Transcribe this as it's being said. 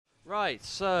Right,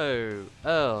 so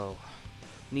oh,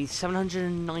 need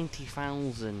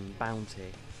 790,000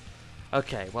 bounty.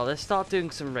 Okay, well let's start doing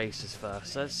some races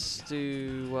first. Let's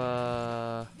do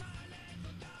yeah,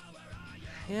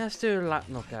 let's do a lap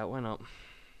knockout. Why not?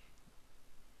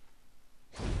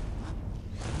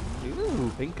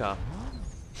 Ooh, pink car.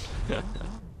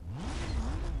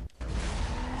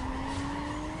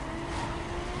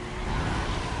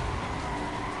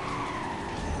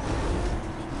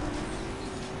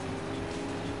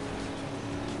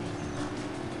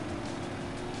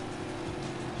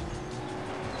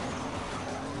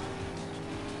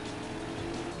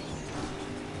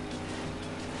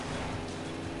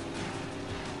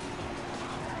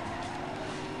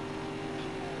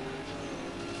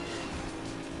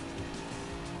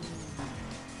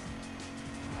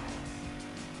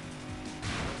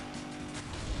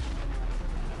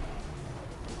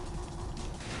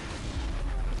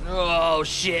 Oh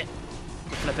shit!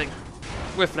 We're flipping.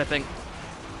 We're flipping.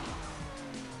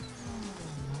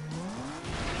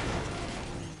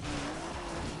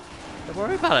 Don't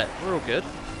worry about it. We're all good.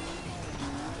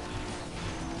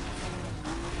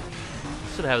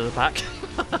 Still ahead of the pack.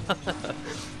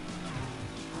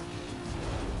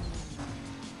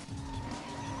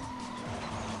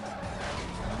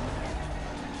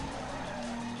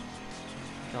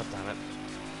 God damn it!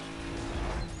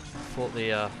 I thought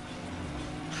the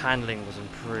handling was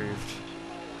improved.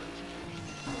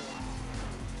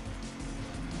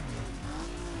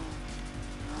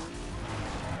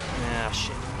 Ah,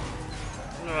 shit.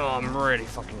 Oh, I'm really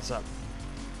fucking this up.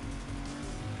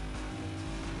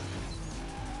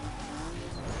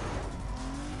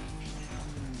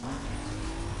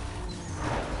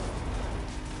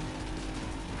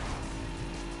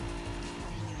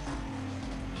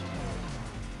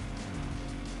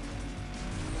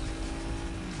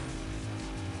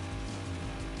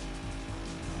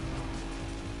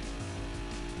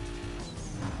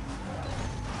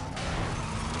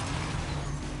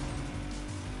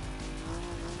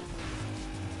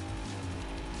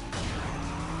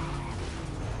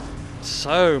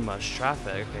 So much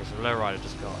traffic. Okay, so lowrider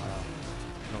just got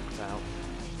knocked out.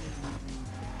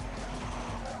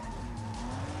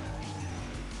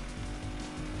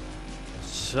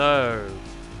 So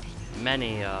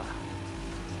many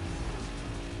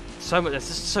so much, there's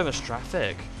just so much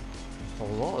traffic. A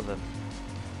lot of them.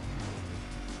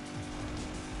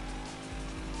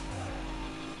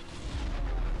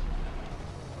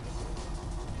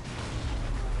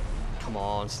 Come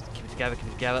on, keep it together, keep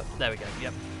it together. There we go,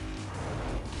 yep.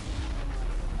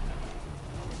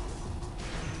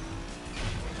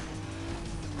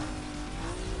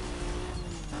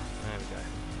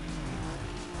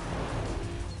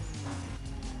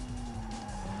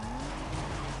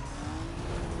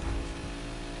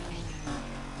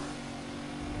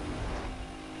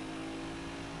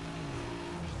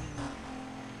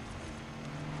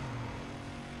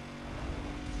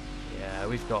 Yeah,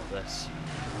 we've got this.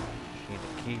 Need to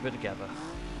keep it together.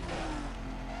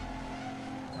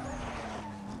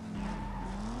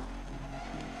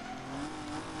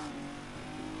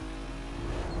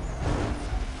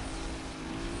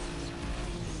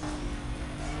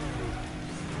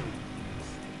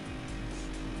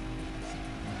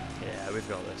 Yeah, we've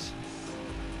got this.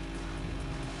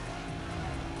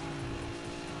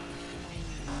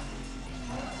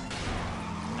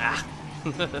 Ah!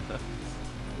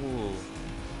 Ooh.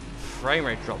 Frame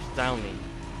rate drops down the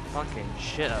fucking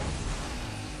shit up.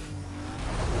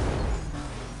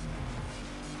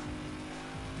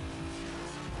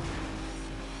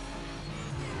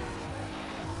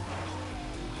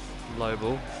 Low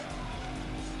ball.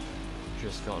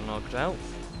 Just got knocked out.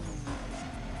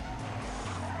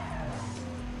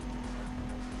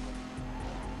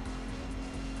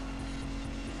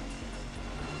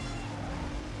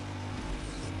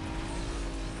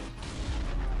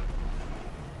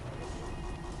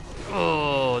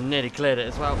 Oh, nearly cleared it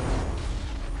as well.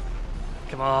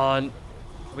 Come on.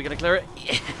 Are we going to clear it?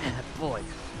 Yeah, boy.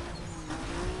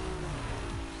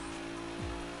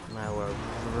 Now we're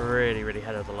really, really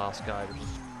ahead of the last guy, which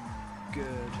is good.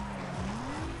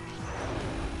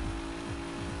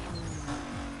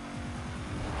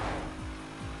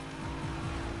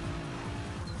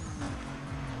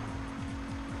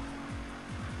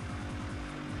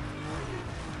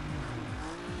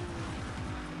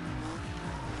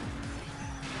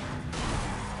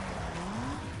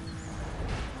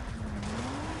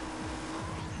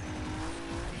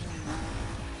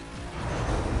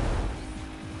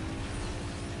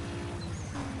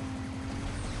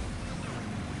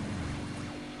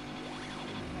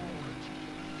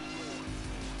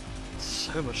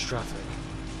 So much traffic.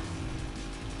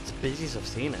 It's busiest I've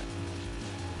seen it.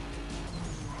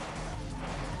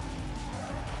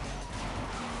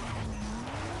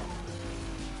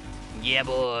 Yeah,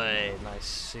 boy. Nice.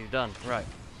 So you're done. Right.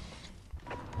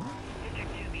 District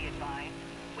 2 be advised.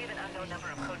 We have an unknown number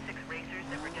of Code 6 racers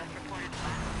that were just reported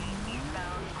last seen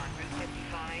eastbound on Route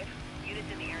 55.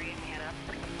 Units in the area can up.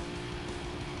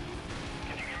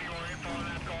 Can you give me more info on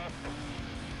that call?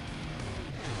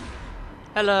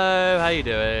 Hello. How you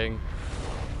doing?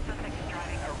 Suspect is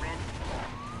driving a red.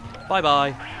 Bye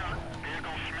bye.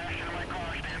 Vehicle smashed into my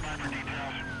car. Stand by for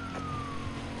details.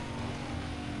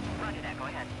 Roger that. Go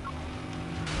ahead.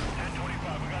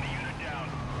 1025. We got a unit down.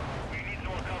 We need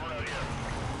some more cover out here.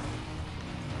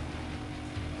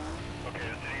 Okay,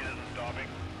 the city isn't stopping.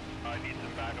 I need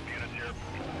some backup units here.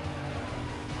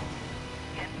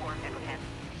 10-4, Echo 10.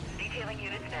 Detailing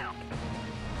units now.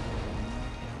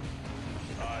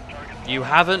 Target. You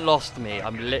haven't lost me.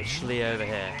 I'm literally over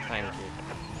here. Thank you.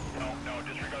 No,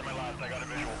 disregard my last. I got a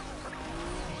visual.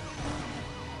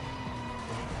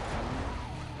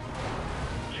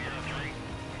 03.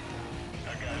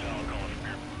 That guy's all calling from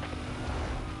here.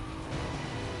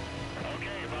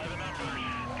 Okay, by the numbers.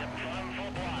 Get front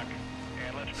full block.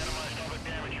 And let's minimize public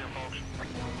damage here, folks.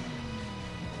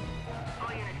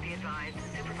 All units be advised. The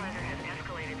supervisor has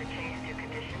escalated the chase to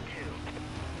condition 2.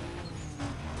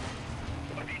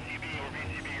 A VCB or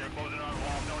VCB, you're closing on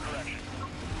wall, no direction.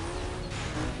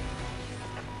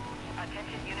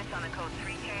 Attention units on the Code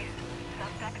 3 chase.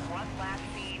 Suspect was last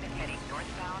seen heading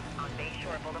northbound on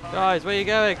Bayshore Boulevard. Guys, where are you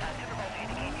going? Supervisor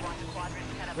indicates you want the quadrant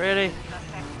set up. Really?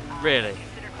 Suspect, Really?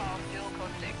 Consider call still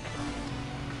Code 6.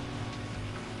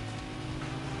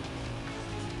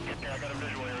 Yeah, I got a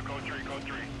visual here. Code 3, Code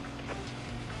 3.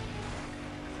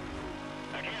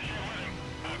 I can't see him winning.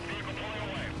 Vehicle pulling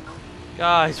away.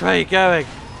 Guys, where are you going?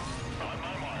 On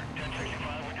my mark.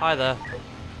 1065. Hi there.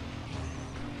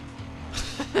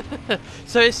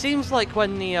 So it seems like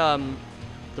when the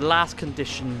last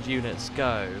conditioned units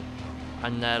go,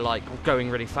 and they're like going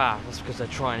really fast, that's because they're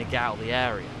trying to get out of the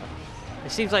area.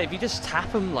 It seems like if you just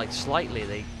tap them like slightly,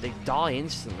 they die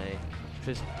instantly,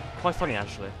 which is quite funny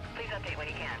actually. Please update when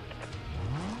you can.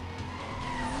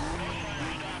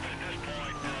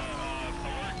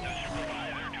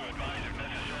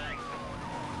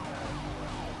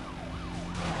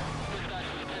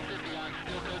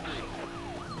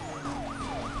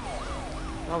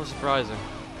 That was surprising.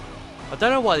 I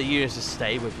don't know why the units just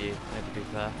stay with you, to be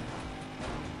fair.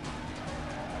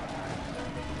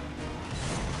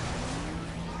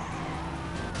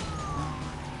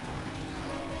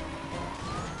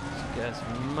 Let's get as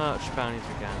much bounty as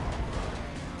we can.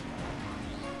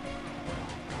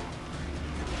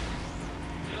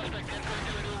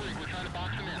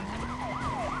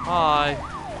 Hi.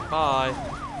 Bye.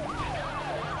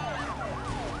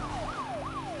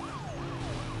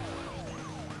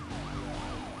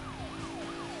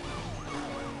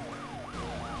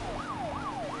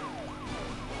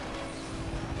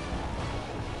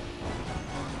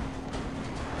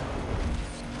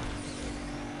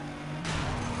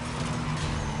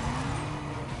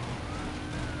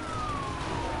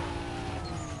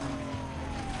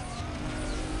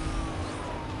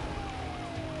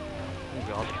 Oh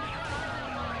god.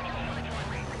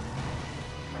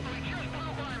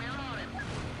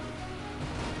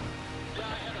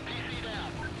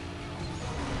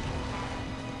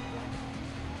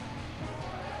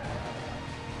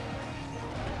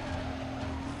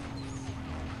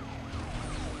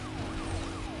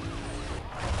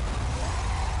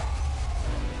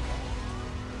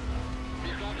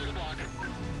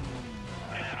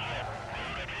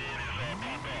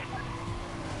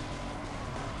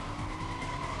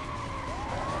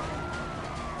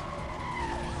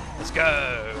 Let's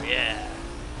go, yeah.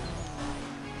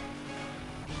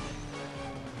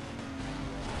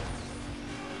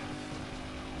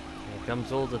 Here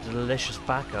comes all the delicious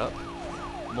backup.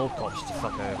 More cops to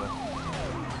fuck over.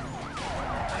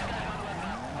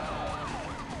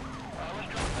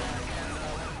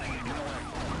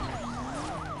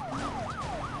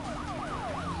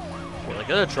 What they're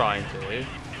gonna try and do is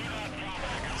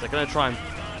they're gonna try and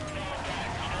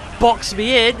box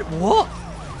me in. What?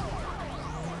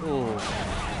 Ooh.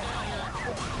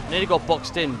 Nearly got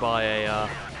boxed in by a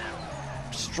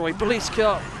destroyed police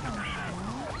car.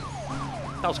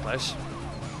 That was close.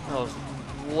 That was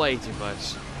way too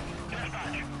close.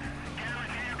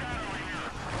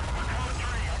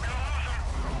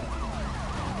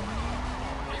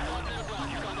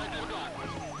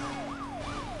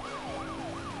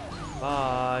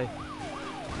 Bye.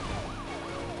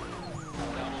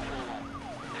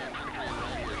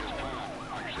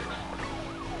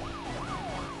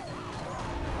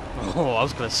 Oh, I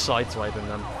was gonna sideswipe him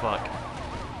then. Fuck.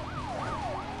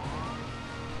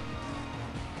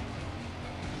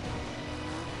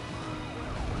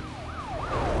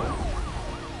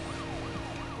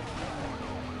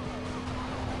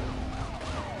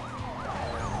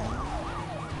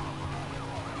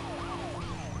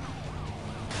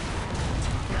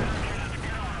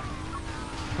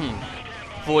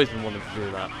 I've always been wanting to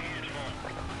do that.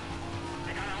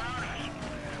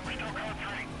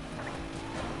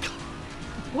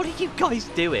 What are you guys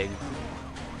doing?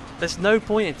 There's no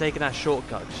point in taking that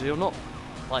shortcut because you're not,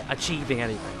 like, achieving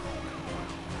anything.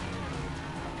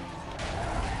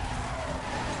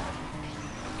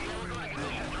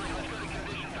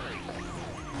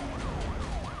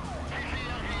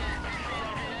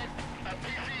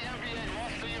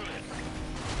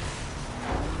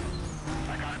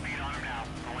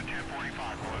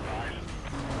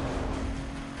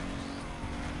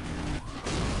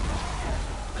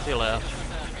 See you later.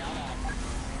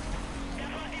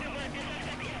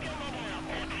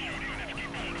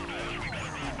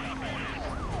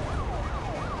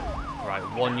 Right,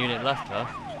 1 unit left, huh?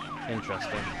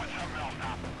 Interesting.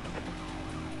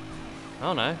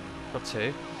 Oh no, got 2.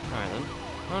 Alright then.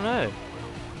 Oh no!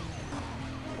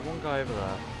 Got 1 guy over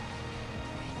there.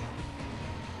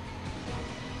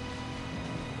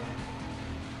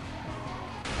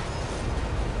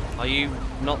 Are you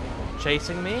not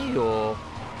chasing me, or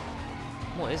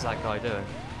what is that guy doing?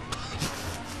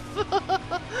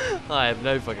 I have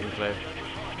no fucking clue.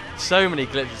 So many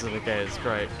glitches in the game, it's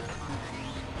great.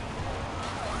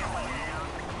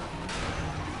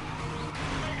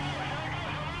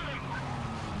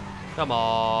 Come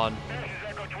on.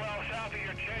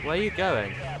 Where are you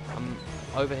going? I'm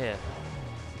over here.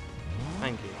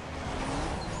 Thank you.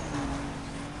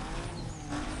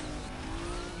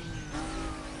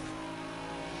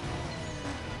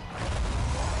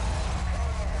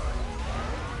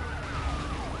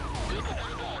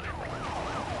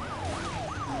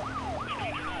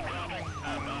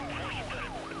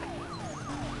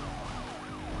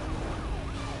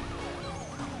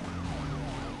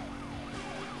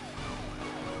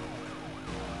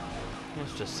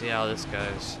 Let's just see how this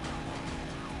goes.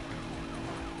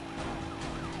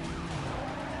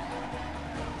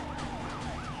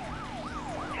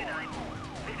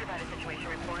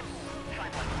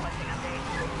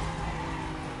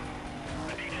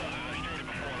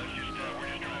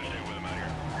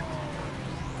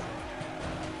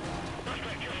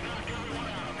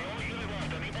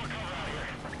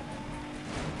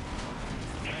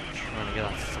 Trying to get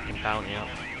that fucking bounty up.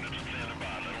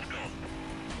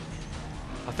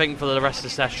 I think for the rest of the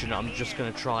session, I'm just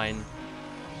going to try and...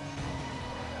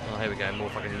 Oh, here we go, more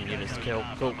fucking units to kill.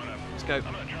 Cool, let's go.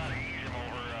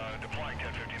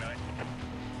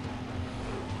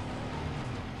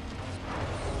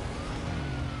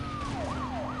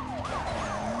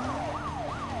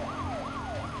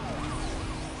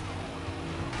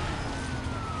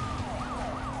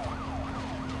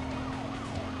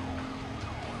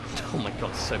 Oh my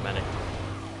god, so many.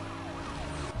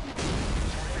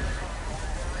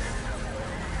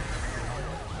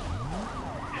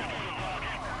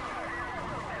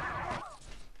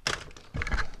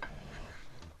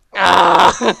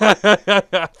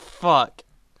 Fuck.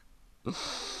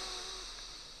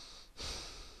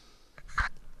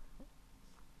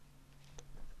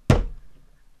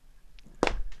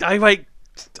 I wait.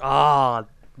 Ah,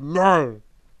 no.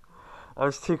 I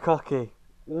was too cocky.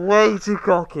 Way too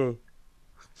cocky.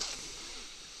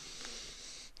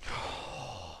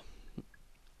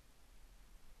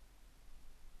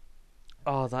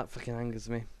 Oh, that fucking angers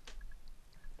me.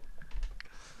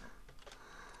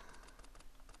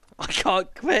 I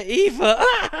can't quit either.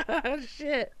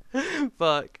 Shit.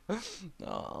 Fuck.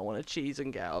 Oh, I want to cheese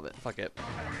and get out of it. Fuck it.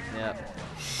 Yeah.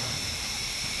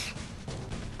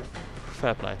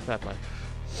 Fair play. Fair play.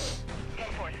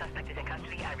 10-4 suspect is in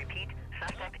custody. I repeat,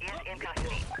 suspect is in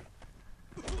custody.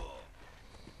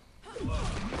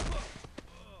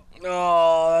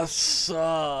 Oh, that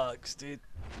sucks, dude.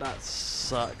 That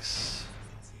sucks.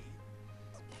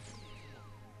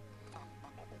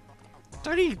 It's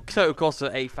only total cost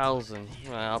of 8,000.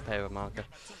 Well, I'll pay with marker.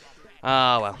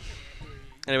 Ah, well.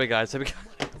 Anyway, guys, hope you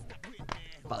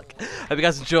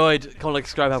guys enjoyed. Comment, like,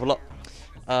 subscribe, help a lot.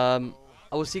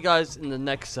 I will see you guys in the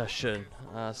next session.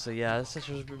 So yeah, this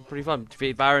session was pretty fun.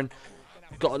 Defeated Baron.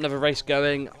 Got another race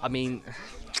going. I mean,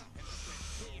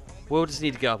 we'll just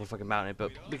need to get up a fucking mountain,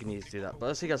 but we can easily do that. But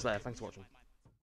I'll see you guys later. Thanks for watching.